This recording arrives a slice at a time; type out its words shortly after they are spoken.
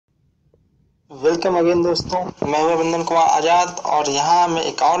Welcome again दोस्तों, मैं हूं वंदन कुमार आज़ाद और यहाँ मैं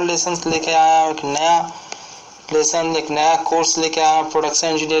एक और लेसन लेके आया हूँ। एक नया लेसन, एक नया कोर्स लेके आया हूँ प्रोडक्शन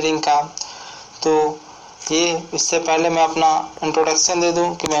इंजीनियरिंग का। तो ये इससे पहले मैं अपना इंट्रोडक्शन दे दूं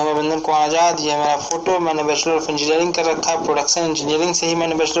कि मैं हूं वंदन कुमार आज़ाद। ये मेरा फ़ोटो, मैंने बैचलर ऑफ इंजीनियरिंग कर रखा है। प्रोडक्शन इंजीनियरिंग से ही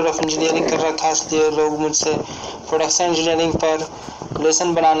मैंने बैचलर ऑफ इंजीनियरिंग कर रखा है, इसलिए लोग मुझसे प्रोडक्शन इंजीनियरिंग पर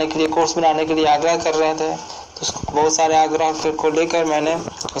लेसन बनाने के लिए, कोर्स बनाने के लिए आग्रह कर रहे थे। तो उसको बहुत सारे आग्रह को लेकर मैंने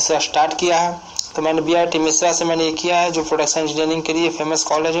इसे स्टार्ट किया है। तो मैंने b.tech मिश्रा से मैंने ये किया है, जो प्रोडक्शन इंजीनियरिंग के लिए फेमस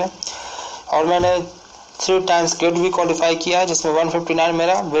कॉलेज है। और मैंने 3 टाइम्स गेट भी क्वालिफाई किया है, जिसमें 159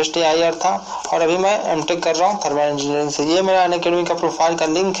 मेरा बेस्ट IR था। और अभी मैं M.tech कर रहा हूँ थर्मल इंजीनियरिंग से। ये मेरा अनअकैडमी का प्रोफाइल का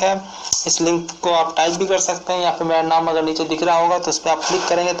लिंक है। इस लिंक को आप टाइप भी कर सकते हैं, या फिर मेरा नाम अगर नीचे दिख रहा होगा तो उस पर आप क्लिक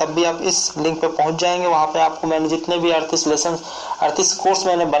करेंगे, तब भी आप इस लिंक पे पहुंच जाएंगे। वहाँ पे आपको मैंने जितने भी 38 कोर्स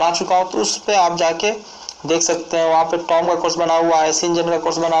मैंने बना चुका हूँ, तो उस पर आप जाके देख सकते हैं। वहाँ पे टॉम का कोर्स बना हुआ है, इंजन का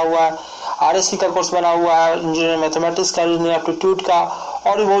कोर्स बना हुआ है, RSC का कोर्स बना हुआ है, इंजीनियर मैथमेटिक्स का, इंजीनियर एप्टीट्यूड का,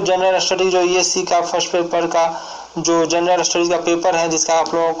 और वो जनरल स्टडीज जो ESC का फर्स्ट पेपर का, जो जनरल स्टडीज का पेपर है, जिसका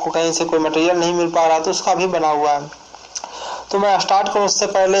आप लोगों को कहीं से कोई मटेरियल नहीं मिल पा रहा, तो उसका भी बना हुआ है। तो मैं स्टार्ट करूँ उससे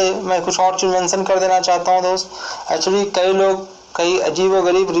पहले मैं कुछ और चीज़ मेंशन कर देना चाहता हूँ दोस्त। एक्चुअली कई लोग कई अजीब व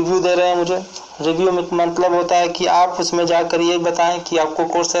गरीब रिव्यू दे रहे हैं मुझे। रिव्यू में मतलब होता है कि आप उसमें जाकर ये बताएं कि आपको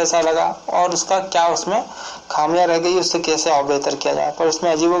कोर्स ऐसा लगा और उसका क्या उसमें खामियां रह गई, उससे कैसे और बेहतर किया जाए। पर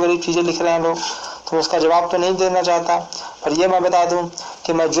उसमें अजीब व गरीब चीज़ें लिख रहे हैं लोग, तो उसका जवाब तो नहीं देना चाहता। पर ये मैं बता दूं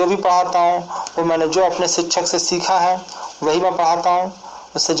कि मैं जो भी पढ़ाता हूँ वो मैंने जो अपने शिक्षक से सीखा है वही मैं पढ़ाता हूँ।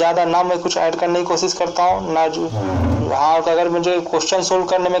 उससे ज़्यादा ना मैं कुछ ऐड करने की कोशिश करता हूँ, ना जो हाँ अगर मुझे क्वेश्चन सोल्व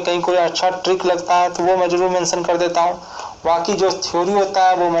करने में कहीं कोई अच्छा ट्रिक लगता है तो वो मैं ज़रूर मेंशन कर देता हूँ। बाकी जो थ्योरी होता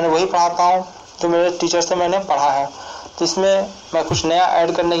है वो मैंने वही पढ़ाता हूँ जो मेरे टीचर से मैंने पढ़ा है। तो इसमें मैं कुछ नया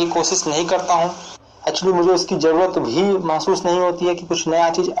ऐड करने की कोशिश नहीं करता हूँ। एक्चुअली मुझे उसकी ज़रूरत भी महसूस नहीं होती है कि कुछ नया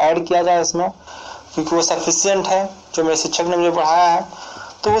चीज़ ऐड किया जाए इसमें, क्योंकि वो सफिशिएंट है जो मेरे शिक्षक ने मुझे पढ़ाया है।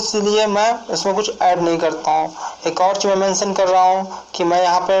 तो इसलिए मैं इसमें कुछ ऐड नहीं करता हूँ। एक और चीज़ मैं मेंशन कर रहा हूँ कि मैं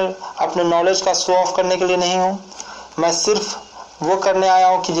यहाँ पर अपने नॉलेज का शो ऑफ करने के लिए नहीं हूँ। मैं सिर्फ वो करने आया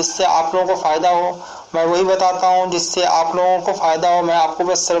हूँ कि जिससे आप लोगों को फ़ायदा हो। मैं वही बताता हूँ जिससे आप लोगों को फ़ायदा हो। मैं आपको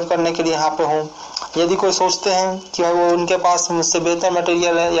बस सर्व करने के लिए यहाँ पे हूँ। यदि कोई सोचते हैं कि वो उनके पास मुझसे बेहतर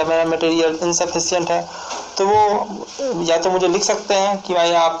मटेरियल है या मेरा मटेरियल इनसफिशिएंट है, तो वो या तो मुझे लिख सकते हैं कि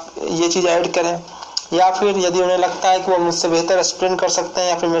भाई आप ये चीज़ ऐड करें, या फिर यदि उन्हें लगता है कि वो मुझसे बेहतर एक्सप्लेन कर सकते हैं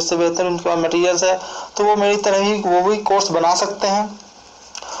या फिर मुझसे बेहतर उनके मटेरियल्स है, तो वो मेरी तरह ही वो भी कोर्स बना सकते हैं।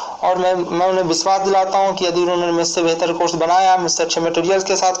 और मैं उन्हें विश्वास दिलाता हूँ कि यदि उन्होंने मुझसे बेहतर कोर्स बनाया, मुझसे अच्छे मटेरियल्स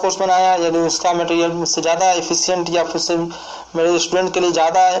के साथ कोर्स बनाया, यदि उसका मटेरियल मुझसे ज़्यादा एफिशिएंट या फिर मेरे स्टूडेंट के लिए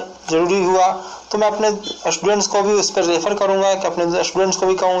ज़्यादा ज़रूरी हुआ, तो मैं अपने स्टूडेंट्स को भी उस पर रेफ़र करूँगा, कि अपने स्टूडेंट्स को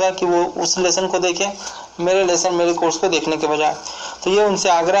भी कहूँगा कि वो उस लेसन को देखें मेरे कोर्स को देखने के बजाय। तो ये उनसे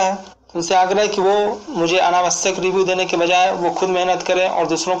आग्रह है कि वो मुझे अनावश्यक रिव्यू देने के बजाय वो खुद मेहनत करें और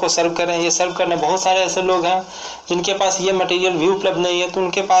दूसरों को सर्व करें। ये सर्व करने बहुत सारे ऐसे लोग हैं जिनके पास ये मटेरियल भी उपलब्ध नहीं है, तो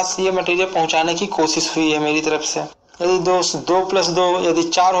उनके पास ये मटेरियल पहुंचाने की कोशिश हुई है मेरी तरफ से। यदि 2+2 यदि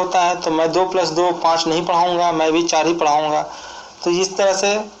 4 होता है तो मैं 2+2 5 नहीं पढ़ाऊँगा, मैं भी 4 ही पढ़ाऊँगा। तो इस तरह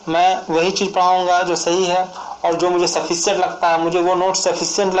से मैं वही चीज़ पढ़ाऊँगा जो सही है और जो मुझे सफिशिएंट लगता है। मुझे वो नोट्स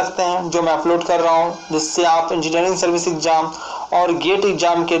सफिशिएंट लगते हैं जो मैं अपलोड कर रहा हूँ, जिससे आप इंजीनियरिंग सर्विस एग्ज़ाम और गेट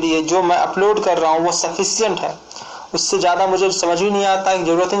एग्ज़ाम के लिए जो मैं अपलोड कर रहा हूँ वो सफिशिएंट है। उससे ज़्यादा मुझे समझ ही नहीं आता है,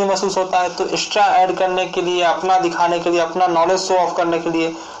 ज़रूरत ही नहीं महसूस होता है। तो एक्स्ट्रा ऐड करने के लिए, अपना दिखाने के लिए, अपना नॉलेज शो ऑफ करने के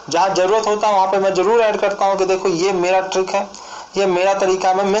लिए जहाँ ज़रूरत होता है वहाँ पे मैं ज़रूर ऐड करता हूँ कि देखो ये मेरा ट्रिक है, ये मेरा तरीका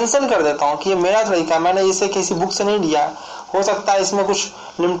है। मैं मेंशन कर देता हूँ कि ये मेरा तरीका है, मैंने इसे किसी बुक से नहीं लिया है। हो सकता है इसमें कुछ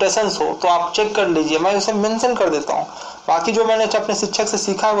लिमिटेशंस हो तो आप चेक कर लीजिए, मैं उसे मेंशन कर देता हूँ। बाकी जो मैंने अपने शिक्षक से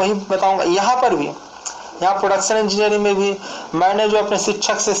सीखा वही बताऊँगा। यहाँ पर भी, यहाँ प्रोडक्शन इंजीनियरिंग में भी मैंने जो अपने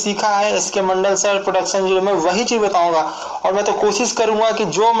शिक्षक से सीखा है, इसके मंडल सर प्रोडक्शन इंजीनियरिंग में वही चीज़ बताऊंगा। और मैं तो कोशिश करूंगा कि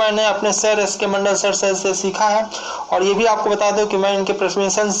जो मैंने अपने सर इसके मंडल सर से सीखा है, और ये भी आपको बता दूं कि मैं इनके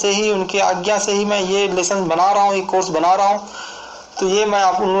परमिशन से ही, उनकी आज्ञा से ही मैं ये लेसन बना रहा हूँ, ये कोर्स बना रहा हूँ। तो ये मैं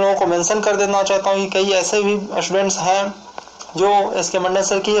आप उन लोगों को मेंशन कर देना चाहता हूँ कि कई ऐसे भी स्टूडेंट्स हैं जो इसके मंडल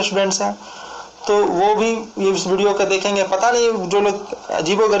सर के स्टूडेंट्स हैं, तो वो भी ये इस वीडियो को देखेंगे। पता नहीं जो लोग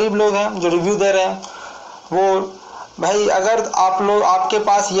अजीबोगरीब लोग हैं जो रिव्यू दे रहे हैं, वो भाई अगर आपके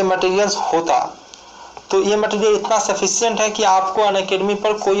पास ये मटेरियल्स होता तो ये मटेरियल इतना सफिशिएंट है कि आपको अनअकैडमी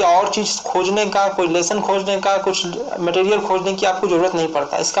पर कोई और चीज़ खोजने का, कोई लेसन खोजने का, कुछ मटेरियल खोजने की आपको ज़रूरत नहीं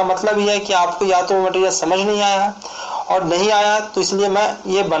पड़ता। इसका मतलब ये है कि आपको या तो वो मटेरियल समझ नहीं आया है, और नहीं आया तो इसलिए मैं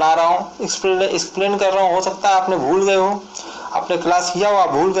ये बना रहा हूँ, एक्सप्लेन कर रहा हूँ। हो सकता है आपने भूल गए हो, आपने क्लास किया हो आप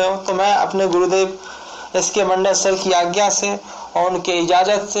भूल गए हो, तो मैं अपने गुरुदेव इसके मंडल सर की आज्ञा से और उनके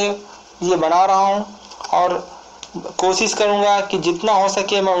इजाज़त से ये बना रहा हूँ। और कोशिश करूँगा कि जितना हो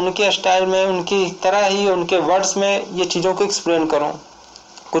सके मैं उनके स्टाइल में, उनकी तरह ही, उनके वर्ड्स में ये चीज़ों को एक्सप्लेन करूँ।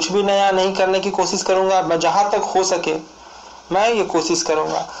 कुछ भी नया नहीं करने की कोशिश करूँगा, मैं जहाँ तक हो सके मैं ये कोशिश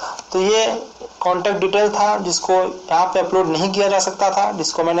करूँगा। तो ये कॉन्टैक्ट डिटेल था जिसको यहाँ पे अपलोड नहीं किया जा सकता था,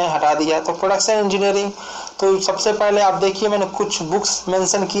 जिसको मैंने हटा दिया। तो प्रोडक्शन इंजीनियरिंग, तो सबसे पहले आप देखिए मैंने कुछ बुक्स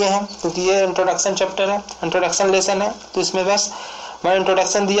मेंशन किए हैं, क्योंकि ये इंट्रोडक्शन चैप्टर है, इंट्रोडक्शन लेसन है। तो इसमें बस मैंने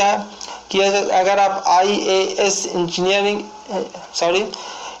इंट्रोडक्शन दिया है कि अगर आप IAS engineering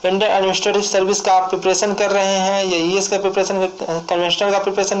Indian administrative service का आप प्रिपरेशन कर रहे हैं या ES का प्रिपरेशन, कन्वेंशनल का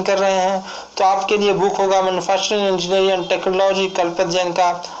प्रिपरेशन कर रहे हैं, तो आपके लिए बुक होगा manufacturing engineering and technology, कल्पत Jain का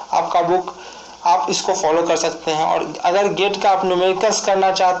आपका बुक, आप इसको फॉलो कर सकते हैं। और अगर गेट का आप न्यूमेरिकल्स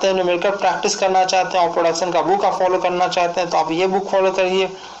करना चाहते हैं, न्यूमेरिकल प्रैक्टिस करना चाहते हैं और प्रोडक्शन का बुक आप फॉलो करना चाहते हैं, तो आप ये बुक फॉलो करिए।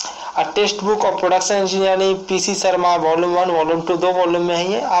 Text book of production engineering PC Sharma volume 1 volume 2 2 volume में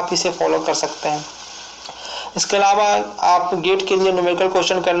है ये, आप इसे फॉलो कर सकते हैं। इसके अलावा आप गेट के लिए न्यूमेरिकल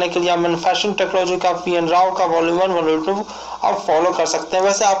क्वेश्चन करने के लिए आप मैन्युफैक्चरिंग टेक्नोलॉजी का PN राव का वॉल्यूम 1 वॉल्यूम 2 आप फॉलो कर सकते हैं।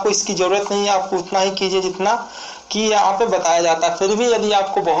 वैसे आपको इसकी ज़रूरत नहीं है, आपको उतना ही कीजिए जितना कि यहाँ पे बताया जाता है। फिर भी यदि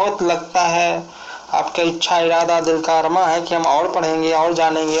आपको बहुत लगता है, आपका इच्छा इरादा दिल का अरमा है कि हम और पढ़ेंगे और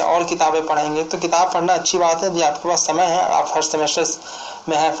जानेंगे और किताबें पढ़ेंगे, तो किताब पढ़ना अच्छी बात है। यदि आपके पास समय है, आप फर्स्ट सेमेस्टर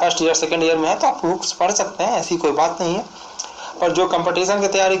में है, फर्स्ट ईयर सेकेंड ईयर में है, तो आप बुक्स पढ़ सकते हैं, ऐसी कोई बात नहीं है। और जो कंपटीशन की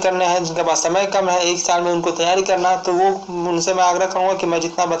तैयारी करने हैं, जिनके पास समय कम है, एक साल में उनको तैयारी करना है, तो वो उनसे मैं आग्रह करूँगा कि मैं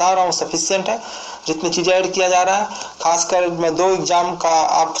जितना बता रहा हूँ सफिशिएंट है, जितनी चीज़ें ऐड किया जा रहा है। खासकर मैं 2 एग्ज़ाम का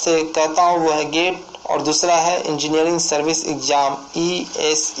आपसे कहता हूँ, वो है गेट और दूसरा है इंजीनियरिंग सर्विस एग्जाम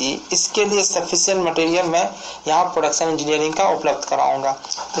ESE। इसके लिए सफिशिएंट मटेरियल मैं यहाँ प्रोडक्शन इंजीनियरिंग का उपलब्ध कराऊंगा।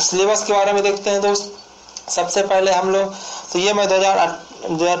 तो सिलेबस के बारे में देखते हैं दोस्त। सबसे पहले हम लोग, तो ये मैं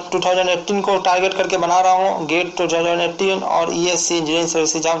 2018 को टारगेट करके बना रहा हूँ, गेट 2018 और ESE इंजीनियरिंग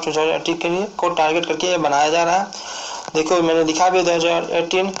सर्विस एग्जाम 2018 के लिए को टारगेट करके ये बनाया जा रहा है। देखो मैंने लिखा भी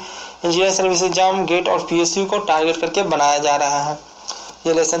 2018 इंजीनियरिंग सर्विस एग्जाम गेट और PSU को टारगेट करके बनाया जा रहा है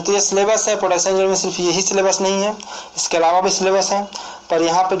ये लेसन। तो ये सिलेबस है प्रोडक्शन इंजीनियरिंग में, सिर्फ यही सिलेबस नहीं है, इसके अलावा भी सिलेबस है, पर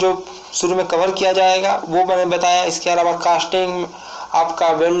यहाँ पे जो शुरू में कवर किया जाएगा वो मैंने बताया। इसके अलावा कास्टिंग, आपका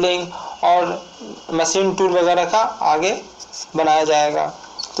वेल्डिंग और मशीन टूल वगैरह का आगे बनाया जाएगा।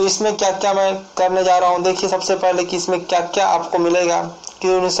 तो इसमें क्या क्या मैं करने जा रहा हूँ, देखिए सबसे पहले कि इसमें क्या क्या आपको मिलेगा कि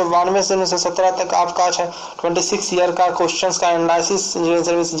 1992 से 1917 तक आपका 26 ईयर का क्वेश्चंस का एनालिसिस इंजीनियरिंग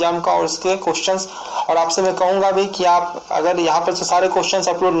सर्विस एग्जाम का और उसके क्वेश्चंस। और आपसे मैं कहूँगा भी कि आप अगर यहाँ पर से सारे क्वेश्चंस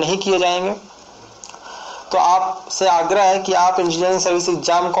अपलोड नहीं किए जाएंगे तो आपसे आग्रह है कि आप इंजीनियरिंग सर्विस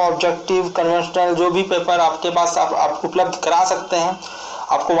एग्जाम का ऑब्जेक्टिव, कन्वेंशनल जो भी पेपर आपके पास आप उपलब्ध करा सकते हैं,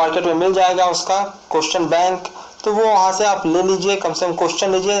 आपको मार्केट में मिल जाएगा उसका क्वेश्चन बैंक, तो वो वहाँ से आप ले लीजिए। कम से कम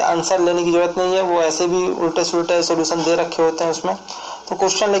क्वेश्चन लीजिए, आंसर लेने की जरूरत नहीं है, वो ऐसे भी उल्टे सुल्टे सोल्यूशन दे रखे होते हैं उसमें। तो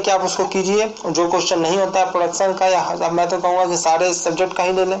क्वेश्चन लेके आप उसको कीजिए। जो क्वेश्चन नहीं होता है प्रोडक्शन का, या मैं तो कहूँगा कि सारे सब्जेक्ट का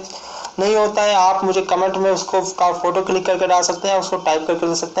ही ले लें, नहीं होता है आप मुझे कमेंट में उसको का फोटो क्लिक करके डाल सकते हैं, उसको टाइप करके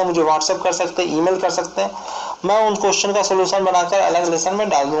दे सकते हैं, मुझे व्हाट्सएप कर सकते हैं, ईमेल कर सकते हैं, मैं उन क्वेश्चन का सोल्यूशन बनाकर अलग लेसन में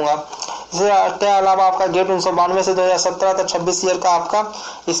डाल दूंगा। इसके अलावा आपका गेट 1992 से 2017 तक 26 ईयर का आपका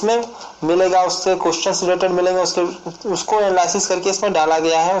इसमें मिलेगा, उससे क्वेश्चन रिलेटेड मिलेंगे, उसको एनालिसिस करके इसमें डाला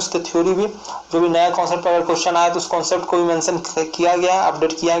गया है। उसके थ्योरी भी, जो भी नया कॉन्सेप्ट अगर क्वेश्चन आया तो उस कॉन्सेप्ट को भी मेंशन किया गया है,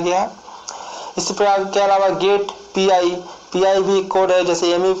 अपडेट किया गया है। इसी प्रकार के अलावा गेट PI भी कोड है, जैसे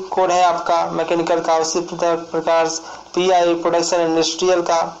ME कोड है आपका मैकेनिकल का, उसी प्रकार PI प्रोडक्शन इंडस्ट्रियल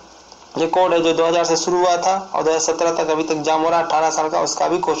का ये कोड है जो 2000 से शुरू हुआ था और 2017 तक अभी तक एग्जाम हो रहा है, 18 साल का, उसका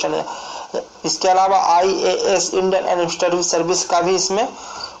भी क्वेश्चन है। इसके अलावा IAS इंडियन एडमिनिस्ट्रेटिव सर्विस का भी इसमें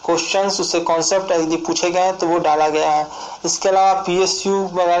क्वेश्चंस, उससे कॉन्सेप्ट यदि पूछे गए हैं तो वो डाला गया है। इसके अलावा PSU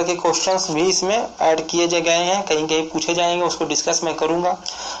वगैरह के क्वेश्चंस भी इसमें ऐड किए गए हैं, कहीं कहीं पूछे जाएंगे, उसको डिस्कस मैं करूंगा।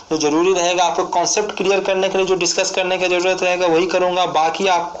 जो जरूरी रहेगा आपको कॉन्सेप्ट क्लियर करने के लिए जो डिस्कस करने की जरूरत रहेगा वही करूंगा। बाकी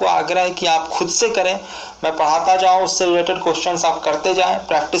आपको आग्रह है कि आप खुद से करें, मैं पढ़ाता जाऊँ, उससे रिलेटेड क्वेश्चंस आप करते जाएँ,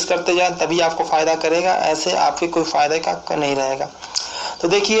 प्रैक्टिस करते जाएँ, तभी आपको फायदा करेगा, ऐसे आपके कोई फायदे का नहीं रहेगा। तो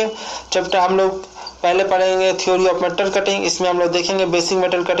देखिए चैप्टर हम लोग पहले पढ़ेंगे थ्योरी ऑफ मेटल कटिंग। इसमें हम लोग देखेंगे basic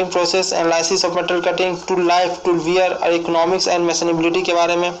metal cutting process, analysis of metal cutting, tool life, tool wear और इकोनॉमिक्स एंड मैशनेबिलिटी के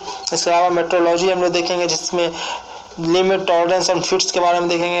बारे में। इसके अलावा मेट्रोलॉजी हम लोग देखेंगे, जिसमें लिमिट, टॉलरेंस और फिट्स के बारे में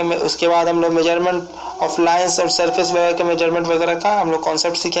देखेंगे। उसके बाद हम लोग मेजरमेंट ऑफ लाइंस और सरफेस वगैरह के मेजरमेंट वगैरह का हम लोग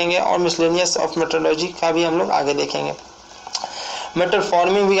कॉन्सेप्ट सीखेंगे और मिसलेनियस ऑफ मेट्रोलॉजी का भी हम लोग आगे देखेंगे। मेटल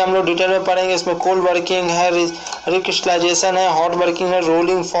फॉर्मिंग भी हम लोग डिटेल में पढ़ेंगे। इसमें कोल्ड वर्किंग है, रिक्रिस्टलाइजेशन है, हॉट वर्किंग है,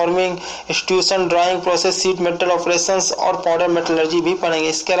 rolling, forming, extrusion, drawing process, sheet metal operations और पाउडर मेटलर्जी भी पढ़ेंगे।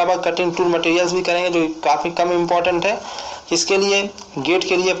 इसके अलावा कटिंग टूल मटेरियल्स भी करेंगे, जो काफ़ी कम इम्पोर्टेंट है, इसके लिए गेट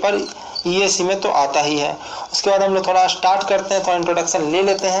के लिए, पर EAC में तो आता ही है। उसके बाद हम लोग थोड़ा स्टार्ट करते हैं, थोड़ा इंट्रोडक्शन ले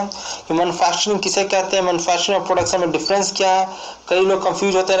लेते हैं कि मैन्युफैक्चरिंग किसे कहते हैं, मैन्युफैक्चरिंग और प्रोडक्शन में डिफरेंस क्या है। कई लोग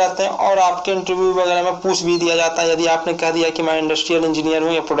कंफ्यूज होते रहते हैं और आपके इंटरव्यू वगैरह में पूछ भी दिया जाता है। यदि आपने कह दिया कि मैं इंडस्ट्रियल इंजीनियर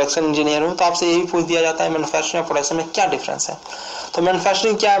हूँ या प्रोडक्शन इंजीनियर हूँ, तो आपसे यही पूछ दिया जाता है मैन्युफैक्चरिंग और प्रोडक्शन में क्या डिफरेंस है। तो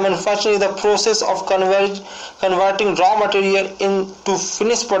मैन्युफैक्चरिंग क्या है? Manufacturing is the process of converting raw material into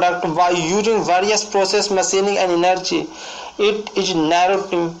finished product by using various process machining and energy. It is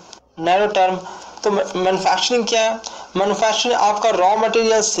narrow term. तो मैन्युफैक्चरिंग क्या है? मैन्युफैक्चरिंग आपका रॉ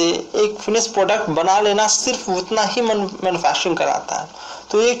मटेरियल से एक फिनिश प्रोडक्ट बना लेना, सिर्फ उतना ही मैन्युफैक्चरिंग कराता है।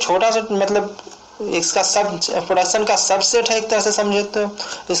 तो ये एक छोटा सा मतलब इसका सब प्रोडक्शन का सबसेट है एक तरह से, समझे तो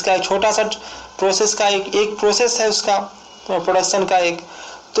इसका एक छोटा सा प्रोसेस का एक प्रोसेस है उसका प्रोडक्शन का एक।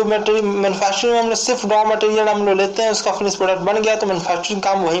 तो मैन्युफैक्चरिंग में हम लोग सिर्फ रॉ मटेरियल हम लोग लेते हैं, उसका फिनिश प्रोडक्ट बन गया तो मैन्युफैक्चरिंग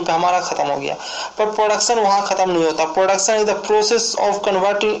काम वहीं पे हमारा खत्म हो गया। पर प्रोडक्शन वहाँ खत्म नहीं होता। Production is the process of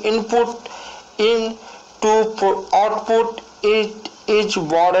converting input in two output. It is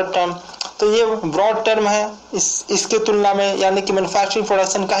broader term. तो ये ब्रॉड टर्म है इसके तुलना में, यानी कि मैन्युफैक्चरिंग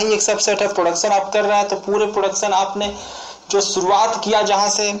प्रोडक्शन का ही एक सबसेट है। प्रोडक्शन आप कर रहे हैं तो पूरे प्रोडक्शन आपने जो शुरुआत किया, जहाँ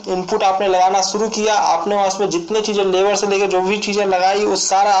से इनपुट आपने लगाना शुरू किया, आपने उसमें जितने चीज़ें लेबर से लेकर जो भी चीज़ें लगाई वो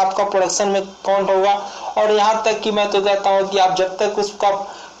सारा आपका प्रोडक्शन में काउंट होगा। और यहाँ तक कि मैं तो कहता हूँ कि आप जब तक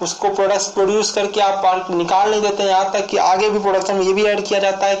उसको प्रोडक्ट्स प्रोड्यूस करके आप निकाल नहीं देते, यहाँ तक कि आगे भी प्रोडक्शन में ये भी ऐड किया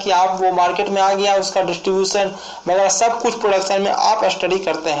जाता है कि आप वो मार्केट में आ गया, उसका डिस्ट्रीब्यूशन वगैरह सब कुछ प्रोडक्शन में आप स्टडी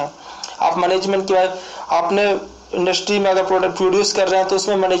करते हैं। आप मैनेजमेंट की आपने इंडस्ट्री में अगर प्रोडक्ट प्रोड्यूस कर रहे हैं तो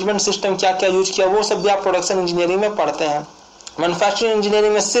उसमें मैनेजमेंट सिस्टम क्या क्या यूज किया, वो सब भी आप प्रोडक्शन इंजीनियरिंग में पढ़ते हैं। मैन्युफैक्चरिंग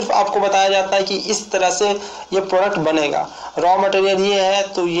इंजीनियरिंग में सिर्फ आपको बताया जाता है कि इस तरह से ये प्रोडक्ट बनेगा, रॉ मटेरियल ये है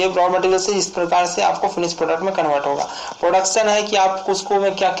तो ये रॉ मटेरियल से इस प्रकार से आपको फिनिश प्रोडक्ट में कन्वर्ट होगा। प्रोडक्शन है कि आपको उसको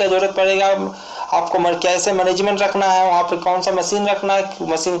में क्या क्या जरूरत पड़ेगा, आपको कैसे मैनेजमेंट रखना है, वहाँ पे कौन सा मशीन रखना है,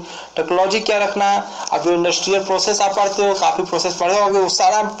 मशीन टेक्नोलॉजी क्या रखना है। अब जो इंडस्ट्रियल प्रोसेस आप पढ़ते हो, काफ़ी प्रोसेस पढ़े होगे, वो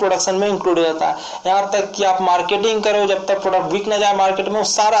सारा प्रोडक्शन में इंक्लूड हो जाता है। यहाँ तक कि आप मार्केटिंग करो, जब तक प्रोडक्ट बिक ना जाए मार्केट में, वो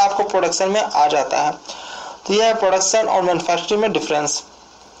सारा आपको प्रोडक्शन में आ जाता है। तो यह है प्रोडक्शन और मैन्युफैक्चरिंग में डिफरेंस।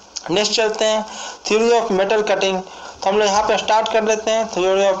 नेक्स्ट चलते हैं थ्योरी ऑफ मेटल कटिंग। तो हम लोग यहाँ पे स्टार्ट कर लेते हैं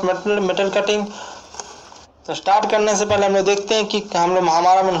थ्योरी ऑफ मेटल कटिंग। तो स्टार्ट करने से पहले हम लोग देखते हैं कि हम लोग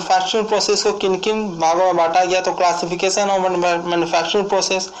हमारा मैन्युफैक्चरिंग प्रोसेस को किन किन भागों में बांटा गया। तो क्लासिफिकेशन ऑफ मैन्युफैक्चरिंग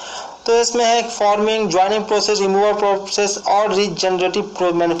प्रोसेस, तो इसमें है forming, joining process, removal process और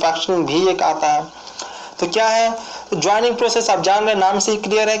रीजनरेटिव मैन्युफैक्चरिंग भी एक आता है। तो क्या है ज्वाइनिंग प्रोसेस? आप जान रहे हैं, नाम से ही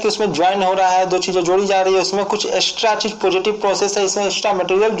क्लियर है कि उसमें ज्वाइन हो रहा है, दो चीज़ें जोड़ी जा रही है, उसमें कुछ एक्स्ट्रा चीज पॉजिटिव प्रोसेस है, इसमें एक्स्ट्रा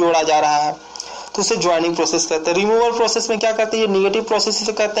मटेरियल जोड़ा जा रहा है, तो इसे ज्वाइनिंग प्रोसेस कहते हैं। रिमूवल प्रोसेस में क्या करते हैं, ये निगेटिव प्रोसेस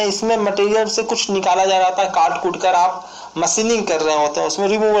से कहते हैं, इसमें मटेरियल से कुछ निकाला जा रहा था, काट कूट कर आप मशीनिंग कर रहे होते हैं, उसमें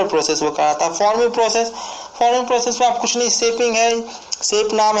रिमूवल प्रोसेस वो कराता है। फॉर्मिंग प्रोसेस में आप कुछ नहीं, शेपिंग है,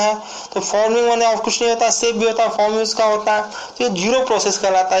 शेप नाम है, तो फॉर्मिंग में आप कुछ नहीं होता, शेप भी होता है, फॉर्मिंग उसका होता है। तो ये जीरो प्रोसेस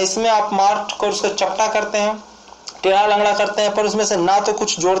कहलाता है। इसमें आप मार्क कर उसको चपटा करते हैं, टेढ़ा लंगड़ा करते हैं, पर उसमें से ना तो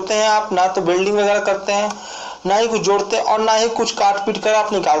कुछ जोड़ते हैं आप, ना तो बिल्डिंग वगैरह करते हैं, ना ही कुछ जोड़ते हैं और ना ही कुछ काट पीट कर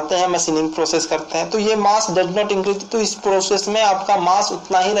आप निकालते हैं, मशीनिंग प्रोसेस करते हैं। तो ये मास डज नॉट इंक्रीज। तो इस प्रोसेस में आपका मास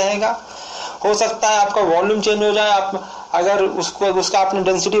उतना ही रहेगा। हो सकता है आपका वॉल्यूम चेंज हो जाए, आप अगर उसका आपने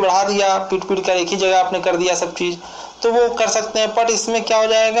डेंसिटी बढ़ा दिया, पीट पीट कर एक ही जगह आपने कर दिया सब चीज, तो वो कर सकते हैं, बट इसमें क्या हो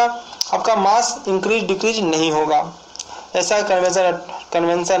जाएगा, आपका मास इंक्रीज डिक्रीज नहीं होगा। ऐसा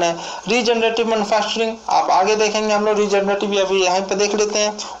कन्वेंशन है। रीजनरेटिव मैन्युफैक्चरिंग आप आगे देखेंगे हम लोग, रीजनरेटिव अभी यहाँ पे देख लेते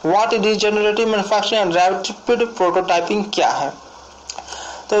हैं। What is regenerative manufacturing and rapid prototyping क्या है?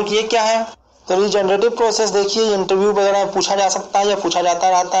 तो ये क्या है? तो रीजनरेटिव प्रोसेस देखिए, इंटरव्यू वगैरह में पूछा जा सकता है या पूछा जाता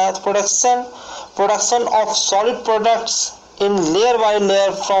रहता है। Production of solid products in layer by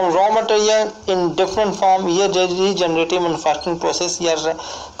layer from raw material in different form, ये रीजनरेटिव मैन्युफैक्चरिंग प्रोसेस ये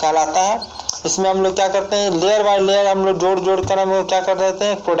कहलाता है। इसमें हम लोग क्या करते हैं, लेयर बाय लेयर हम लोग जोड़ कर हम लोग क्या कर देते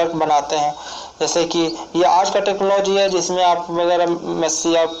हैं, प्रोडक्ट बनाते हैं। जैसे कि ये आज का टेक्नोलॉजी है जिसमें आप वगैरह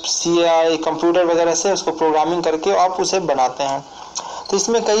कंप्यूटर वगैरह से उसको प्रोग्रामिंग करके आप उसे बनाते हैं। तो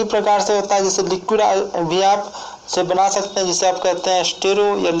इसमें कई प्रकार से होता है, जैसे लिक्विड भी आप से बना सकते हैं, जिसे आप कहते हैं स्टेरो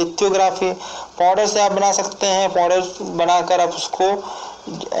या लिथोग्राफी। पाउडर से आप बना सकते हैं, पाउडर बनाकर आप उसको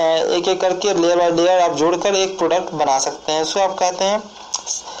एक एक करके लेयर बाय लेयर आप जोड़कर एक प्रोडक्ट बना सकते हैं, इसको आप कहते हैं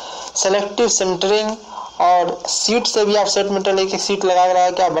सेलेक्टिव सेंटरिंग। और सीट से भी आप सेट मेटल एक एक सीट लगा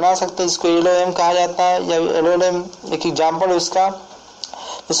के आप बना सकते हैं, जिसको LOM कहा जाता है, या LOM एक एग्जाम्पल उसका,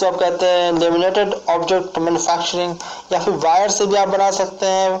 जिसको आप कहते हैं लेमिनेटेड ऑब्जेक्ट मैन्युफैक्चरिंग। या फिर वायर से भी आप बना सकते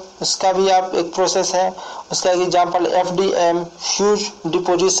हैं, उसका भी आप एक प्रोसेस है, उसका एक example FDM fuse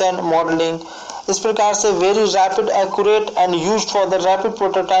deposition modelling. इस प्रकार से very rapid accurate and used for the rapid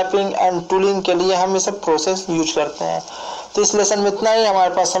prototyping and tooling के लिए हम ये सब प्रोसेस यूज करते हैं। तो इस लेसन में इतना ही,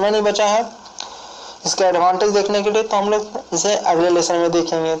 हमारे पास समय नहीं बचा है इसका एडवांटेज देखने के लिए, तो हम लोग इसे अगले लेसन में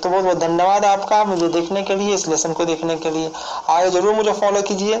देखेंगे। तो बहुत बहुत धन्यवाद आपका मुझे देखने के लिए, इस लेसन को देखने के लिए। आगे जरूर मुझे फॉलो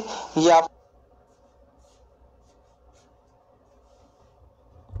कीजिए। ये आप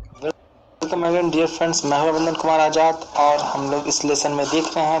वेलकम अगेन डियर फ्रेंड्स, मैं हूं वंदन कुमार आजाद और हम लोग इस लेसन में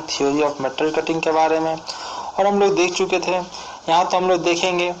देख रहे हैं थ्योरी ऑफ मेटल कटिंग के बारे में, और हम लोग देख चुके थे। यहाँ तो हम लोग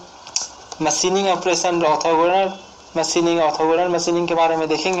देखेंगे मशीनिंग ऑपरेशन, ऑर्थोगोनल मशीनिंग के बारे में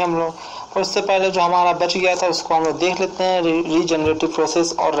देखेंगे हम लोग। और उससे पहले जो हमारा बच गया था उसको हम लोग देख लेते हैं, रीजनरेटिव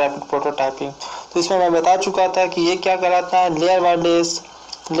प्रोसेस और रैपिड प्रोटोटाइपिंग। तो इसमें मैं बता चुका था कि ये क्या कहलाता है, लेयर बाय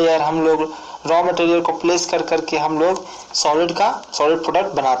लेयर हम लोग रॉ मटेरियल को प्लेस कर करके हम लोग सॉलिड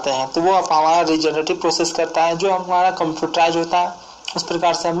प्रोडक्ट बनाते हैं। तो वो हमारा रीजनरेटिव प्रोसेस करता है, जो हमारा कंप्यूटराइज होता है उस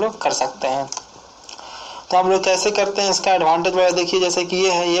प्रकार से हम लोग कर सकते हैं। तो हम लोग कैसे करते हैं, इसका एडवांटेज वगैरह देखिए। जैसे कि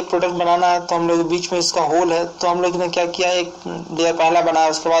ये है, ये प्रोडक्ट बनाना है तो हम लोग बीच में इसका होल है, तो हम लोग ने क्या किया, एक लेयर पहला बनाया,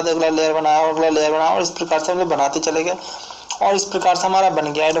 उसके बाद अगला लेयर बनाया, अगला लेयर बनाया, और इस प्रकार से हम लोग बनाते चले गए और इस प्रकार से हमारा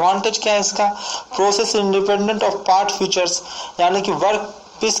बन गया। एडवांटेज क्या है इसका, process independent of part features, यानी कि वर्क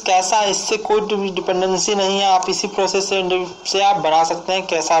पीस कैसा है इससे कोई डिपेंडेंसी नहीं है। आप इसी प्रोसेस से आप बना सकते हैं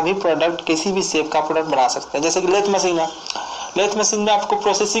कैसा भी प्रोडक्ट, किसी भी शेप का प्रोडक्ट बना सकते हैं। जैसे कि लेथ मशीन है, लेथ मशीन में आपको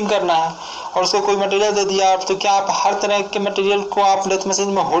प्रोसेसिंग करना है और उसको कोई मटेरियल दे दिया आप, तो क्या आप हर तरह के मटेरियल को आप लेथ मशीन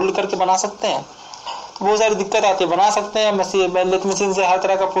में होल्ड करके बना सकते हैं? तो बहुत सारी दिक्कत आती है। बना सकते हैं लेथ मशीन से, हर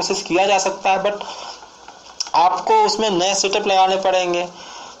तरह का प्रोसेस किया जा सकता है, बट आपको उसमें नए सेटअप लगाने पड़ेंगे,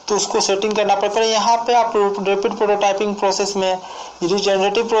 तो उसको सेटिंग करना पड़ता है। यहाँ पे आप रैपिड प्रोटोटाइपिंग प्रोसेस में,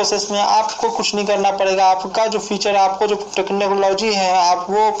 रीजनरेटिव प्रोसेस में आपको कुछ नहीं करना पड़ेगा। आपका जो फीचर, आपको जो टेक्नोलॉजी है, आप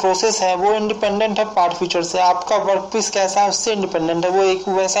वो प्रोसेस है वो इंडिपेंडेंट है पार्ट फीचर से। आपका वर्क पीस कैसा है उससे इंडिपेंडेंट है, वो एक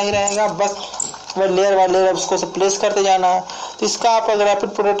वैसा ही रहेगा, बस वो लेयर बाय लेयर उसको से प्लेस करते जाना है। तो इसका आप अगर रैपिड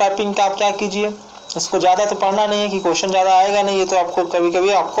प्रोटोटाइपिंग का आप क्या कीजिए, इसको ज़्यादा तो पढ़ना नहीं है कि क्वेश्चन ज़्यादा आएगा नहीं, ये तो आपको कभी कभी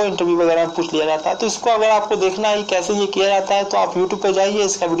आपको इंटरव्यू वगैरह में पूछ लिया जाता है। तो इसको अगर आपको देखना है कैसे ये किया जाता है, तो आप यूट्यूब पे जाइए,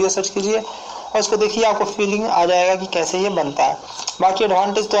 इसका वीडियो सर्च कीजिए और इसको देखिए, आपको फीलिंग आ जाएगा कि कैसे ये बनता है। बाकी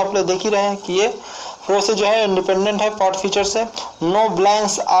एडवांटेज तो आप लोग देख ही रहे हैं कि ये प्रोसेस जो है इंडिपेंडेंट है पार्ट फीचर से। नो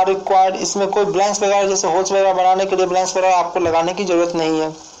ब्लैंक्स आर रिक्वायर्ड, इसमें कोई ब्लैंक्स वगैरह जैसे होल्स वगैरह बनाने के लिए ब्लैंक्स वगैरह आपको लगाने की जरूरत नहीं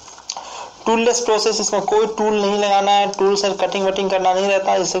है। टूललेस प्रोसेस, इसमें कोई टूल नहीं लगाना है, टूल से कटिंग वटिंग करना नहीं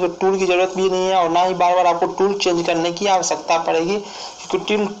रहता है, जिससे कोई टूल की जरूरत भी नहीं है और ना ही बार बार आपको टूल चेंज करने की आवश्यकता पड़ेगी,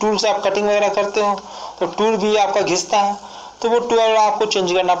 क्योंकि टूल से आप कटिंग वगैरह करते हो तो टूल भी आपका घिसता है, तो वो टूल आपको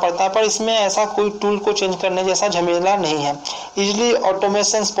चेंज करना पड़ता है। पर इसमें ऐसा कोई टूल को चेंज करने जैसा झमेला नहीं है। इजिली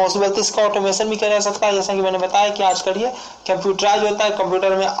ऑटोमेशन पॉसिबल, तो इसका ऑटोमेशन भी किया जा सकता है। जैसा कि मैंने बताया कि आजकल ये कंप्यूटराइज होता है,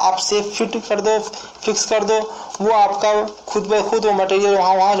 कंप्यूटर में आप से फिक्स कर दो, वो आपका खुद ब खुद वो मटेरियल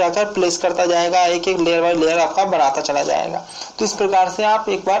वहाँ जाकर प्लेस करता जाएगा, एक एक लेयर बाय लेयर आपका बनाता चला जाएगा। तो इस प्रकार से आप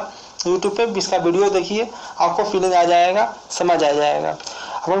एक बार यूट्यूब पे इसका वीडियो देखिए, आपको फीलिंग आ जाएगा, समझ आ जाएगा।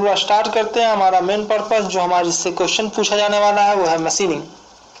 हम लोग स्टार्ट करते हैं। हमारा मेन पर्पस जो हमारे इससे क्वेश्चन पूछा जाने वाला है वो है मशीनिंग।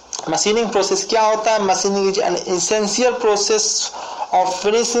 मशीनिंग प्रोसेस क्या होता है? Machining is an essential process of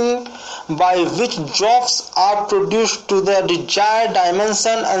finishing by which jobs are produced to the desired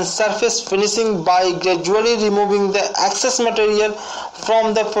dimension and surface finishing bye gradually removing the access material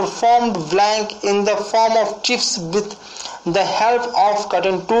from the performed blank in the form of chips with the help of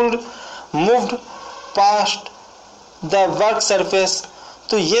cutting tool moved past the work surface.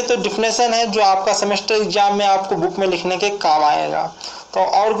 तो ये तो definition है जो आपका semester exam में आपको book में लिखने के काम आएगा। तो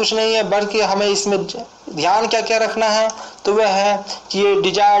और कुछ नहीं है, बल्कि हमें इसमें ध्यान क्या क्या रखना है, तो वह है कि ये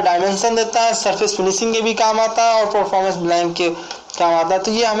डिजायर डायमेंशन देता है, सरफेस फिनिशिंग के भी काम आता है और परफॉर्मेंस ब्लैंक के काम आता है।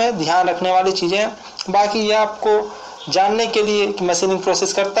 तो ये हमें ध्यान रखने वाली चीज़ें हैं। बाकी ये आपको जानने के लिए कि मशीनिंग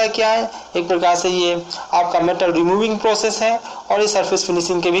प्रोसेस करता है क्या है, एक प्रकार से ये आपका मेटल रिमूविंग प्रोसेस है और ये सरफेस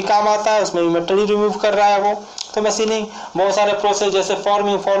फिनिशिंग के भी काम आता है, उसमें भी मेटल ही रिमूव कर रहा है वो। तो मशीनिंग बहुत सारे प्रोसेस, जैसे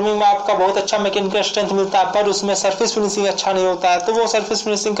फॉर्मिंग में आपका बहुत अच्छा मैकेनिकल स्ट्रेंथ मिलता है, पर उसमें सरफेस फिनिशिंग अच्छा नहीं होता है, तो वो सरफेस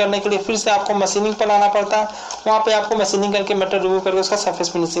फिनिशिंग करने के लिए फिर से आपको मशीनिंग पर लाना पड़ता है। वहाँ पे आपको मशीनिंग करके मेटल रिमूव करके उसका सरफेस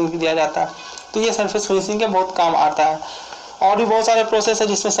फिनिशिंग दिया जाता है। तो ये सरफेस फिनिशिंग के बहुत काम आता है। और भी बहुत सारे प्रोसेस है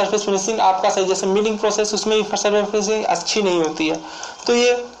जिसमें सरफेस फिनिशिंग आपका सही, जैसे मिलिंग प्रोसेस, उसमें भी सरफेस फिनिशिंग अच्छी नहीं होती है। तो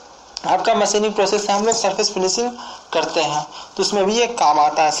ये आपका मशीनिंग प्रोसेस है, हम लोग सरफेस फिनिशिंग करते हैं, तो उसमें भी ये काम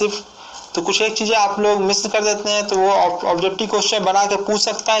आता है सिर्फ। तो कुछ एक चीज़ें आप लोग मिस कर देते हैं, तो वो ऑब्जेक्टिव क्वेश्चन बना के पूछ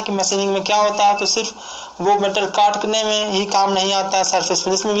सकता है कि मशीनिंग में क्या होता है। तो सिर्फ वो मेटल काटने में ही काम नहीं आता है, सरफेस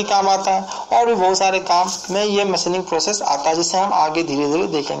फिनिश में भी काम आता है और भी बहुत सारे काम में ये मशीनिंग प्रोसेस आता है, जिसे हम आगे धीरे धीरे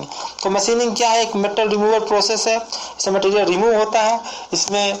देखेंगे। तो मशीनिंग क्या है? एक मेटल रिमूवल प्रोसेस है, इसमें मटेरियल रिमूव होता है,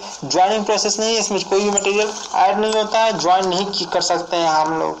 इसमें ज्वाइनिंग प्रोसेस नहीं है, इसमें कोई भी मटेरियल ऐड नहीं होता है, ज्वाइन नहीं कर सकते हैं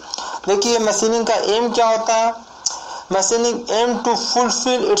हम लोग। देखिए मशीनिंग का एम क्या होता है? Machining aim to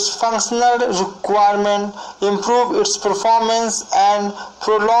fulfill its functional requirement, improve its performance and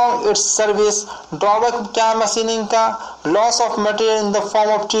prolong its service. Drawback क्या है मशीनिंग का? Loss of material in the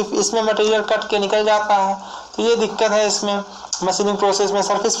form of chip, इसमें मटेरियल कट के निकल जाता है, तो ये दिक्कत है इसमें। मशीनिंग प्रोसेस में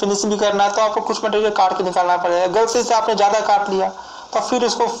सरफेस फिनिशिंग भी करना है तो आपको कुछ मटेरियल काट के निकालना पड़ेगा। गलती से आपने ज़्यादा काट लिया तो फिर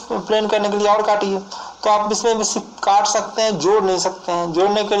उसको प्लेन करने के लिए और काटिए, तो आप इसमें सिर्फ काट सकते हैं, जोड़ नहीं सकते हैं।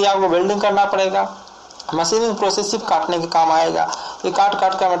 जोड़ने के लिए आपको वेल्डिंग करना पड़ेगा। मशीनिंग प्रोसेस सिर्फ काटने के काम आएगा, ये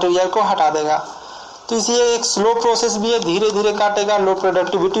काट का मटेरियल को हटा देगा। तो इसलिए एक स्लो प्रोसेस भी है, धीरे धीरे काटेगा, लो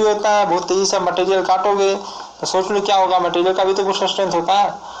प्रोडक्टिविटी होता है। बहुत तेजी से मटेरियल काटोगे तो सोच लो क्या होगा, मटेरियल का भी तो कुछ स्ट्रेंथ होता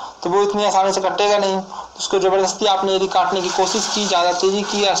है, तो वो इतनी आसानी से कटेगा नहीं। उसको ज़बरदस्ती आपने यदि काटने की कोशिश की, ज़्यादा तेज़ी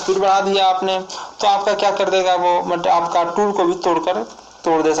की, स्पीड बढ़ा दिया आपने, तो आपका क्या कर देगा वो, आपका टूल को भी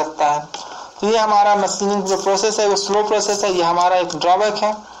तोड़ दे सकता है। तो ये हमारा मशीनिंग जो प्रोसेस है वो स्लो प्रोसेस है, ये हमारा एक ड्रॉबैक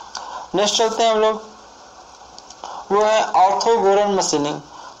है। नेक्स्ट चलते हैं हम लोग, वो है ऑर्थोगोनल मशीनिंग।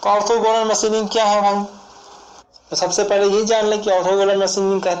 तो ऑर्थोगोनल मशीनिंग क्या है भाई? तो सबसे पहले ये जान लें कि ऑर्थोगोनल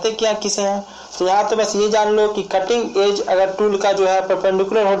मशीनिंग कहते क्या किसे हैं। तो यहाँ तो बस ये जान लो कि कटिंग एज अगर टूल का जो है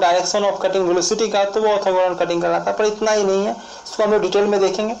परपेंडिकुलर हो डायरेक्शन ऑफ कटिंग वेलोसिटी का, तो वो ऑर्थोगोनल कटिंग कराता है। पर इतना ही नहीं है, इसको हम लोग डिटेल में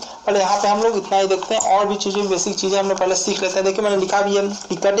देखेंगे। पहले यहाँ पे हम लोग इतना ही देखते हैं, और भी चीज़ें बेसिक चीज़ें हम लोग पहले सीख लेते हैं। देखिए मैंने लिखा भी है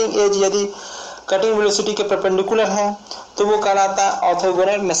कि कटिंग एज यदि कटिंग वेलोसिटी के परपेंडिकुलर है तो वो कहलाता है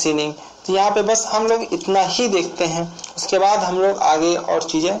ऑर्थोगोनल मशीनिंग। तो यहाँ पे बस हम लोग इतना ही देखते हैं, उसके बाद हम लोग आगे और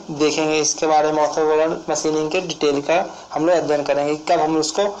चीज़ें देखेंगे इसके बारे में। ऑर्थोगोनल मशीनिंग के डिटेल का हम लोग अध्ययन करेंगे, कब हम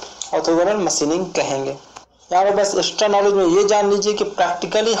उसको ऑर्थोगोनल मशीनिंग कहेंगे। यहाँ पे बस एक्स्ट्रा नॉलेज में ये जान लीजिए कि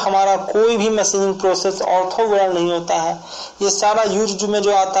प्रैक्टिकली हमारा कोई भी मशीनिंग प्रोसेस ऑर्थोगोनल नहीं होता है। ये सारा यूज में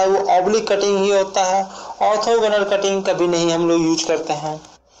जो आता है वो ऑब्लिक कटिंग ही होता है, ऑर्थोगोनल कटिंग कभी नहीं हम लोग यूज करते हैं।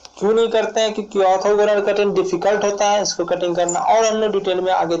 क्यों नहीं करते हैं? क्योंकि ऑर्थोगोनल कटिंग डिफिकल्ट होता है इसको कटिंग करना, और हम लोग डिटेल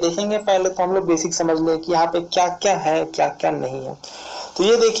में आगे देखेंगे। पहले तो हम लोग बेसिक समझ लें कि यहाँ पे क्या क्या है, क्या क्या नहीं है। तो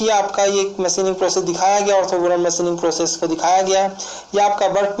ये देखिए आपका ये मशीनिंग प्रोसेस दिखाया गया, ऑर्थोगोनल मशीनिंग प्रोसेस को दिखाया गया है। ये आपका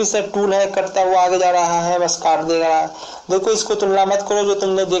वर्क पीस है, टूल है, कटता हुआ आगे जा रहा है, बस काट दे रहा है। देखो इसको तुलना मत करो जो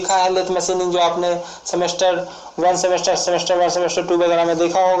तुमने देखा है लेथ मशीनिंग, जो आपने सेमेस्टर 1 सेमेस्टर 2 वगैरह में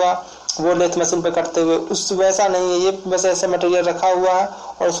देखा होगा, वो लेथ मशीन पे करते हुए, उस वैसा नहीं है। ये बस ऐसे मटेरियल रखा हुआ है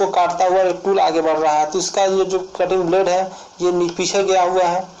और उसको काटता हुआ एक टूल आगे बढ़ रहा है। तो इसका ये जो कटिंग ब्लेड है ये पीछे गया हुआ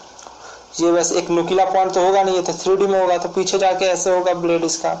है, ये बस एक नुकीला पॉइंट तो होगा नहीं, ये तो 3D में होगा, तो पीछे जाके ऐसे होगा ब्लेड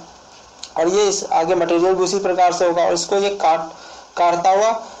इसका, और ये इस आगे मटेरियल भी उसी प्रकार से होगा, और इसको ये काटता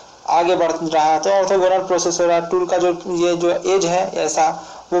हुआ आगे बढ़ रहा है। तो ऑर्थोगोनल प्रोसेस हो रहा है। टूल का ये जो एज है ऐसा,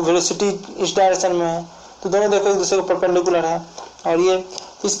 वो वेलोसिटी इस डायरेक्शन में है, तो दोनों देखो एक दूसरे को परपेंडिकुलर है, और ये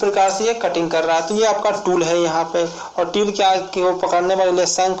इस प्रकार से ये कटिंग कर रहा है। तो ये आपका टूल है यहाँ पे, और टूल क्या कि वो पकड़ने वाले लिए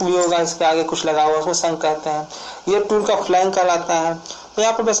शंक भी होगा, इसके आगे कुछ लगा हुआ उसको शंक कहते हैं। ये टूल का फ्लैंक कहलाता है। तो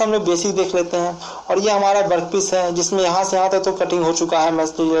यहाँ पर बस हम लोग बेसिक देख लेते हैं। और ये हमारा वर्कपीस है जिसमें यहाँ से यहाँ तक तो कटिंग हो चुका है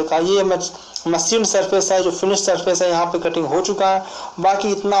मटेरियल का। ये मशीन सरफेस है, जो फिनिश सरफेस है, यहाँ पे कटिंग हो चुका है,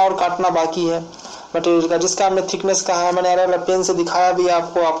 बाकी इतना और काटना बाकी है मटेरियल का, जिसका हमने थिकनेस कहा है। मैंने अलग पेन से दिखाया भी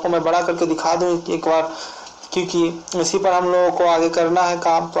आपको मैं बड़ा करके दिखा दूँ एक बार, क्योंकि इसी पर हम लोगों को आगे करना है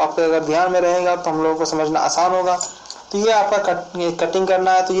काम। तो आपके अगर ध्यान में रहेगा तो हम लोगों को समझना आसान होगा। तो ये आपका कटिंग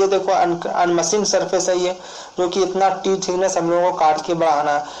करना है। तो ये देखो अनमशीन सरफेस है ये, जो कि इतना थिकनेस हम लोगों को काट के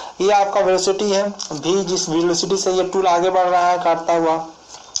बढ़ाना है। ये आपका वेलोसिटी है भी, जिस वेलोसिटी से ये टूल आगे बढ़ रहा है काटता हुआ।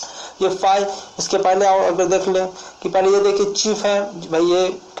 ये 5, इसके पहले अगर देख ले कि पहले ये देखिए चिप है भाई, ये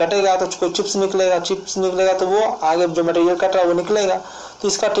कटेगा तो कोई चिप्स निकलेगा तो वो आगे जो मटेरियल कट रहा है वो निकलेगा। तो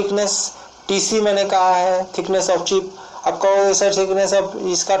इसका थिकनेस TC मैंने कहा है, थिकनेस ऑफ चिप। अब कहो ऐसा थिकनेस ऑफ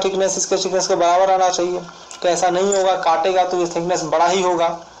इसका थिकनेस इसके थिकनेस के बराबर आना चाहिए, तो ऐसा नहीं होगा, काटेगा तो ये थिकनेस बड़ा ही होगा,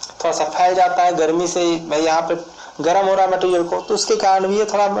 थोड़ा सा फैल जाता है गर्मी से। भाई यहाँ पे गर्म हो रहा है मटेरियल को, तो उसके कारण भी ये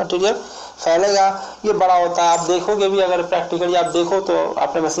थोड़ा मटेरियल फैलेगा, ये बड़ा होता है। आप देखोगे भी, अगर प्रैक्टिकली आप देखो तो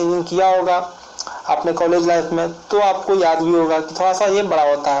आपने मशीनिंग किया होगा अपने कॉलेज लाइफ में, तो आपको याद भी होगा कि थोड़ा सा ये बड़ा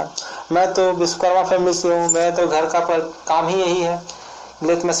होता है। मैं तो विश्वकर्मा फैमिली से हूँ, मैं तो घर का काम ही यही है,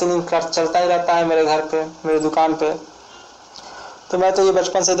 लेथ मशीनिंग चलता ही रहता है मेरे घर पे, मेरी दुकान पे। तो मैं तो ये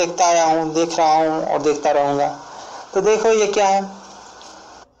बचपन से देखता आया हूँ, देख रहा हूँ और देखता रहूँगा। तो देखो ये क्या है,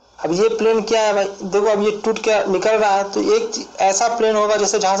 अब ये प्लेन क्या है भाई, देखो अब ये टूट के निकल रहा है। तो एक ऐसा प्लेन होगा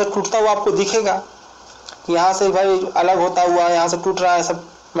जैसे जहाँ से टूटता हुआ आपको दिखेगा कि यहाँ से भाई अलग होता हुआ, यहाँ से टूट रहा है सब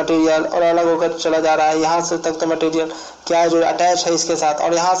मटेरियल और अलग होकर चला जा रहा है, यहाँ से तक तो मटेरियल क्या है जो अटैच है इसके साथ,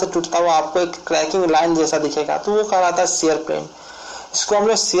 और यहाँ से टूटता हुआ आपको एक क्रैकिंग लाइन जैसा दिखेगा। तो वो कहलाता है शेयर प्लेन। इसको हम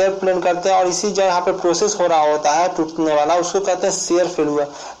लोग शेयर प्लेन करते हैं, और इसी जो यहाँ पे प्रोसेस हो रहा होता है टूटने वाला, उसको कहते हैं शेयर फेल्यूर,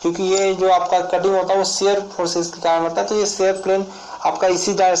 क्योंकि ये जो आपका कटिंग होता है वो शेयर फोर्सेस के कारण होता है। तो ये शेयर प्लेन आपका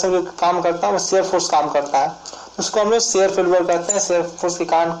इसी डायरेक्शन में काम करता है, वो शेयर फोर्स काम करता है। उसको हम लोग शेयर फेल्योर कहते हैं। शेयर फोर्स के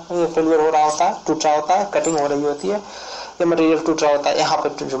कारण ये फेल्योर हो रहा होता है, टूट रहा होता है, कटिंग हो रही होती है, ये मटेरियल टूट रहा होता है, यहाँ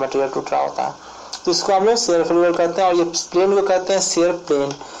पे जो मटेरियल टूट रहा होता है, तो इसको हम लोग शेयर फेल्योर कहते हैं। और ये प्लेन को कहते हैं शेयर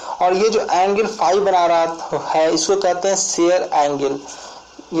प्लेन। और ये जो एंगल फाई बना रहा है इसको कहते हैं शेयर एंगल।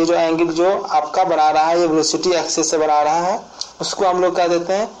 ये जो एंगल जो आपका बना रहा है, ये वेलोसिटी एक्सिस से बना रहा है, उसको हम लोग कह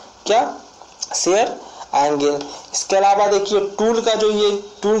देते हैं क्या, शेयर एंगल। इसके अलावा देखिए टूल का जो ये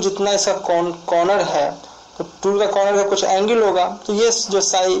टूल जितना इसका कॉर्नर है, तो टूल का कॉर्नर का कुछ एंगल होगा, तो ये जो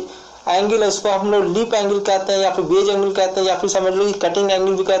साइड एंगल है इसको हम लोग लीप एंगल कहते हैं, या फिर वेज एंगल कहते हैं, या फिर समझ लो कि कटिंग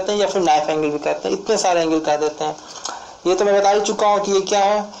एंगल भी कहते हैं, या फिर नाइफ एंगल भी कहते हैं। इतने सारे एंगल कह देते हैं। ये तो मैं बता ही चुका हूँ कि ये क्या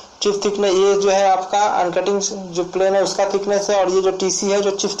है, चिप थिकनेस। ये जो है आपका अनकटिंग जो प्लेन है उसका थिकनेस है, और ये जो टीसी है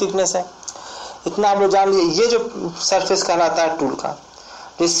जो चिप थिकनेस है। इतना आप लोग जान लिए। ये जो सरफेस कहलाता है टूल का,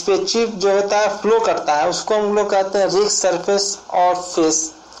 इस पे चिप जो होता है फ्लो करता है, उसको हम लोग कहते हैं रिग सरफेस और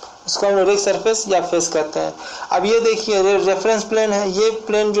फेस। इसको हम लोग रिग सरफेस या फेस कहते हैं। अब ये देखिए रेफरेंस प्लेन है, ये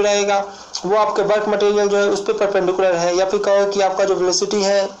प्लेन जो रहेगा वो आपके वर्क मटेरियल जो है उस पर परपेंडिकुलर है, या फिर कहो कि आपका जो वेलोसिटी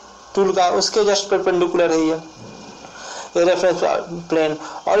है टूल का उसके जस्ट परपेंडिकुलर है ये रेफरेंस प्लेन।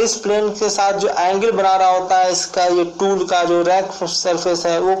 और इस प्लेन के साथ जो एंगल बना रहा होता है इसका, ये टूल का जो रैक सरफेस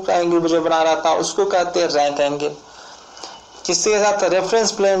है वो एंगल जो बना रहा था उसको कहते हैं रैक एंगल। किसके साथ,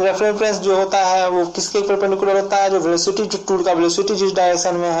 रेफरेंस प्लेन। रेफरेंस प्लेन जो होता है वो किसके परपेंडिकुलर होता है, जो वेलोसिटी जो टूल का वेलोसिटी जिस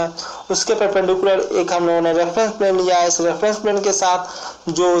डायरेक्शन में है उसके परपेंडिकुलर एक हम लोगों ने रेफरेंस प्लेन लिया है। इस रेफरेंस प्लेन के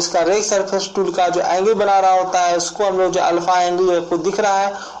साथ जो इसका रेक सरफेस टूल का जो एंगल बना रहा होता है उसको हम लोग जो अल्फा एंगल आपको दिख रहा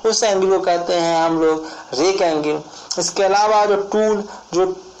है उस एंगल को कहते हैं हम लोग रेक एंगल। इसके अलावा जो टूल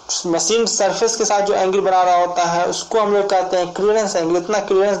जो मशीन सरफेस के साथ जो एंगल बना रहा होता है उसको हम लोग कहते हैं क्लियरेंस एंगल। इतना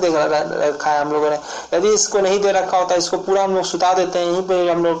क्लियरेंस दे रखा है हम लोगों ने। यदि इसको नहीं दे रखा होता, इसको पूरा हम लोग सुता देते हैं, यहीं पे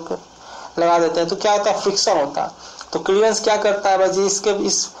हम लोग लगा देते हैं, तो क्या होता है, फ्रिक्शन होता है। तो क्लियरेंस क्या करता है भाई, इसके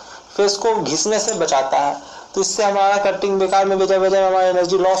इस फेस को घिसने से बचाता है, तो इससे हमारा कटिंग बेकार में बजाय हमारा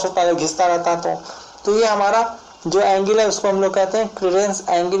एनर्जी लॉस होता है, घिसता रहता है। तो ये हमारा जो एंगल है उसको हम लोग कहते हैं क्लियरेंस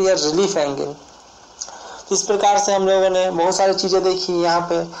एंगल या रिलीफ एंगल। इस प्रकार से हम लोगों ने बहुत सारी चीज़ें देखी यहाँ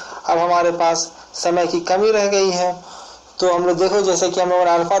पे। अब हमारे पास समय की कमी रह गई है, तो हम लोग देखो जैसे कि हम लोगों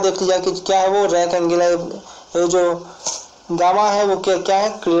ने अल्फा देख लिया कि क्या है वो रैक एंगल है, ये जो गामा है वो क्या है,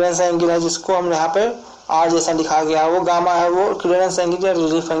 क्लियरेंस एंगल है, जिसको हम यहाँ पे आर जैसा लिखा गया है, वो गामा है वो क्लियरेंस एंगल या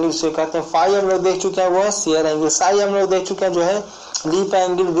रिलीफ एंगल से कहते हैं। फाई हम लोग देख चुके हैं वो है शेयर एंगल। साई हम लोग देख चुके हैं जो है leap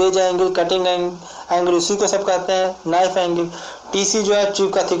angle, veg angle, cutting angle, उसी को सब कहते हैं नाइफ एंगल। टीसी जो है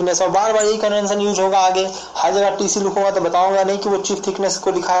चिप का थिकनेस, और बार बार यही कन्वेंशन यूज होगा आगे। हर जगह टीसी लिखूंगा तो बताऊंगा नहीं कि वो चिप थिकनेस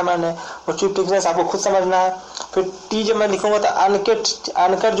को लिखा है मैंने, वो चिप थिकनेस आपको खुद समझना है। फिर टी जब मैं लिखूंगा तो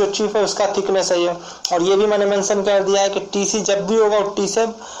अनकट जो चिप है उसका थिकनेस है ये, और ये भी मैंने मेंशन कर दिया है कि टीसी जब भी होगा वो टी से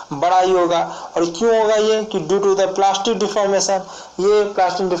बड़ा ही होगा। और क्यों होगा ये, कि due to the plastic deformation, ये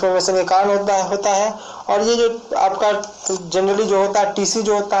प्लास्टिक डिफॉर्मेशन के कारण होता है। और ये जो आपका जनरली जो होता है टीसी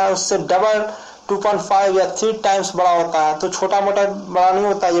जो होता है उससे डबल 2.5 या 3 टाइम्स बड़ा होता है। तो छोटा मोटा बड़ा नहीं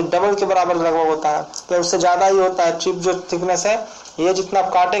होता है, ये डबल के बराबर लगभग होता है, तो उससे ज़्यादा ही होता है। चिप जो थिकनेस है ये जितना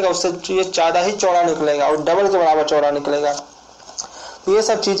आप काटेगा उससे ये ज़्यादा ही चौड़ा निकलेगा और डबल के बराबर चौड़ा निकलेगा। तो ये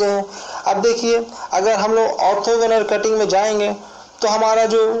सब चीज़ें हैं। अब देखिए अगर हम लोग ऑर्थोगोनल कटिंग में जाएंगे तो हमारा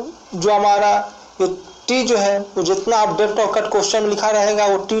जो हमारा टी जो है वो जितना आप डेप्थ ऑफ कट क्वेश्चन में लिखा रहेगा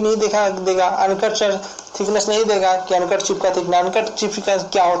वो टी नहीं देगा, अनकट थिकनेस नहीं देगा कि अनकट चिप का थिकनेस, अनकट चिप का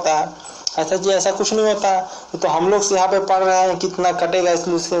क्या होता है, ऐसा कुछ नहीं होता है। तो हम लोग से यहाँ पे पढ़ रहे हैं कितना कटेगा,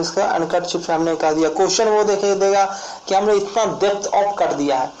 इसलिए उसका अनकट चिप हमने कह दिया। क्वेश्चन वो देगा कि हमने इतना डेप्थ ऑफ कट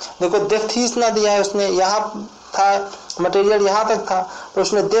दिया है, देखो डेप्थ ही इतना दिया है उसने, यहाँ था मटेरियल यहाँ तक था तो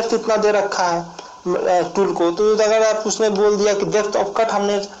उसने डेप्थ इतना दे रखा है टूल को। तो अगर आप उसने बोल दिया कि डेप्थ ऑफ कट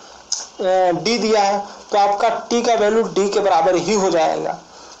हमने डी दिया है तो आपका टी का वैल्यू डी के बराबर ही हो जाएगा।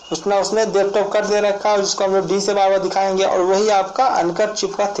 उसने डेप्थ ऑफ कट दे रखा है जिसको हम लोग डी से बार दिखाएंगे, और वही आपका अनकट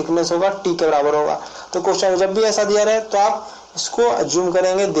चिप का थिकनेस होगा, टी के बराबर होगा। तो क्वेश्चन जब भी ऐसा दिया रहे तो आप इसको अज्यूम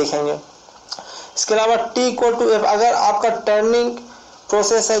करेंगे, देखेंगे। इसके अलावा टी इक्वल टू एफ, अगर आपका टर्निंग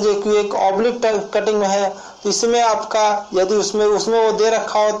प्रोसेस है जो कि एक ऑब्लिक कटिंग में है तो इसमें आपका यदि उसमें वो दे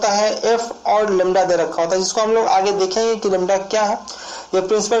रखा होता है एफ और लेमडा दे रखा होता है, जिसको हम लोग आगे देखेंगे कि लेमडा क्या है। ये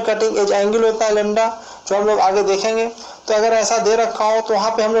प्रिंसिपल कटिंग एज एंगल होता है लेमडा, जो हम लोग आगे देखेंगे। तो अगर ऐसा दे रखा हो तो वहाँ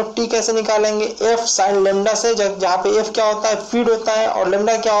पे हम लोग टी कैसे निकालेंगे, एफ साइन लेमडा से, जहाँ पे एफ क्या होता है फीड होता है और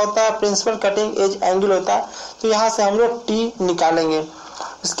लेमडा क्या होता है प्रिंसिपल कटिंग एज एंगल होता है। तो यहाँ से हम लोग टी निकालेंगे।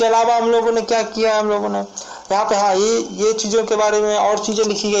 इसके अलावा हम लोगों ने क्या किया, हम लोगों ने यहाँ पे हाँ ये चीज़ों के बारे में और चीज़ें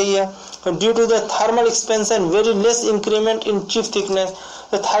लिखी गई है। Due to the thermal expansion very less increment in chip thickness,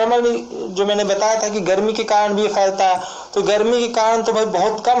 तो थर्मल जो मैंने बताया था कि गर्मी के कारण भी फैलता है, तो गर्मी के कारण तो भाई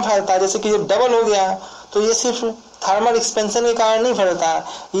बहुत कम फैलता है, जैसे कि ये डबल हो गया है तो ये सिर्फ थर्मल एक्सपेंशन के कारण नहीं फैलता है,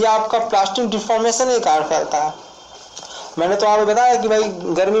 ये आपका प्लास्टिक डिफॉर्मेशन के कारण फैलता है। मैंने तो आपको बताया कि भाई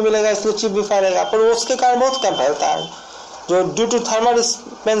गर्मी मिलेगा इसलिए चिप भी फैलेगा, पर वो उसके कारण बहुत कम फैलता है, जो due to thermal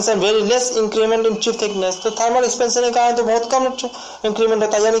expansion very less increment in chip thickness. तो थर्मल एक्सपेंशन के कारण तो बहुत कम इंक्रीमेंट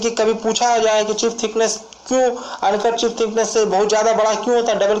होता है, यानी कि कभी पूछा जाए कि चिप थिकनेस क्यों अनकट चिप थिकनेस से बहुत ज़्यादा बड़ा क्यों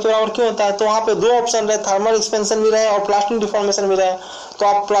होता है, डबल के बराबर क्यों होता है, तो वहाँ पे दो ऑप्शन रहे, थर्मल एक्सपेंशन भी रहे और प्लास्टिक डिफॉर्मेशन भी रहे। तो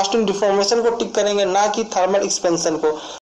आप प्लास्टिक डिफॉर्मेशन को टिक करेंगे, ना कि थर्मल एक्सपेंशन को।